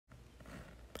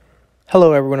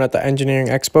Hello everyone at the Engineering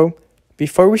Expo.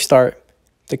 Before we start,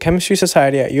 the Chemistry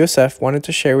Society at USF wanted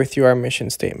to share with you our mission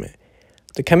statement.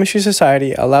 The Chemistry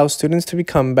Society allows students to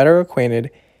become better acquainted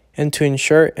and to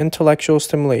ensure intellectual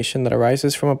stimulation that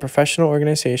arises from a professional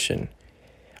organization.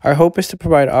 Our hope is to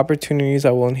provide opportunities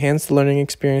that will enhance the learning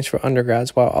experience for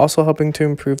undergrads while also helping to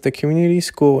improve the community,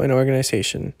 school, and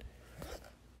organization.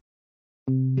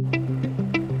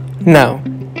 Now,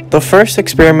 the first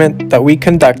experiment that we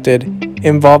conducted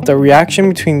involved a reaction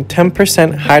between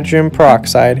 10% hydrogen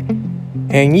peroxide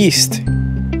and yeast.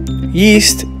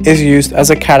 Yeast is used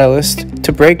as a catalyst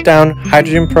to break down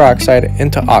hydrogen peroxide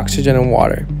into oxygen and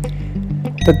water.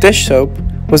 The dish soap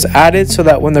was added so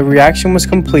that when the reaction was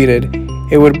completed,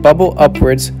 it would bubble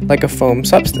upwards like a foam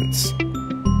substance.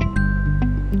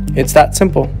 It's that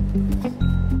simple.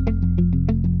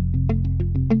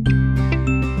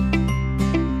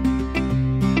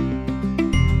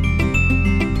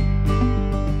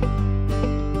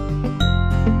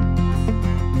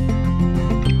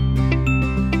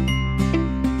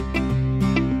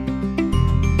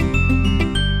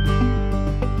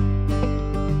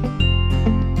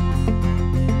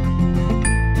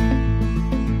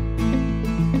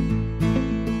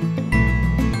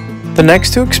 The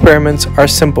next two experiments are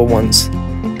simple ones.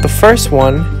 The first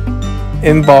one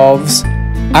involves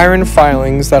iron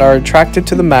filings that are attracted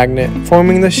to the magnet,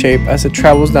 forming the shape as it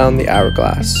travels down the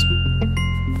hourglass.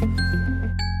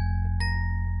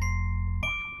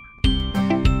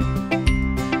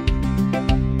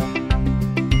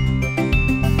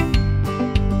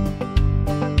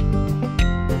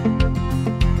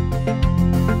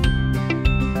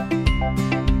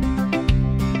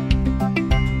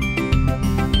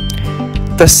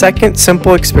 The second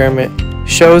simple experiment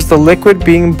shows the liquid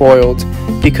being boiled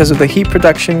because of the heat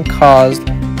production caused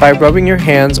by rubbing your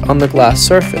hands on the glass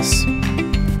surface.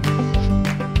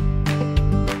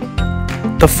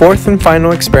 The fourth and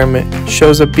final experiment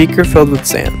shows a beaker filled with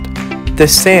sand.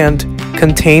 This sand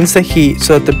contains the heat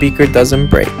so that the beaker doesn't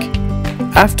break.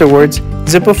 Afterwards,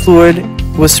 Zippo fluid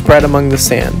was spread among the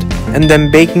sand, and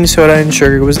then baking soda and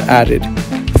sugar was added,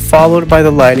 followed by the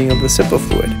lighting of the Zippo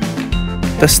fluid.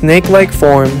 The snake-like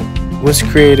form was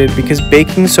created because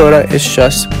baking soda is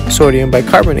just sodium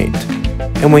bicarbonate,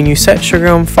 and when you set sugar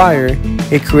on fire,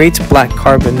 it creates black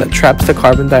carbon that traps the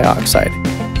carbon dioxide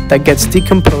that gets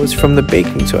decomposed from the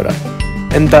baking soda,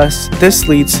 and thus this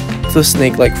leads to the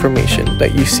snake-like formation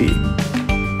that you see.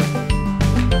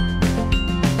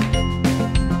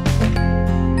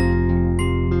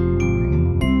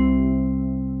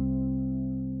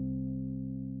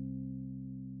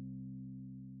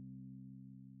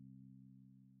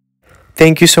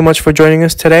 Thank you so much for joining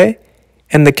us today,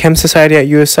 and the Chem Society at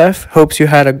USF hopes you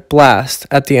had a blast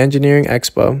at the Engineering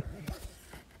Expo.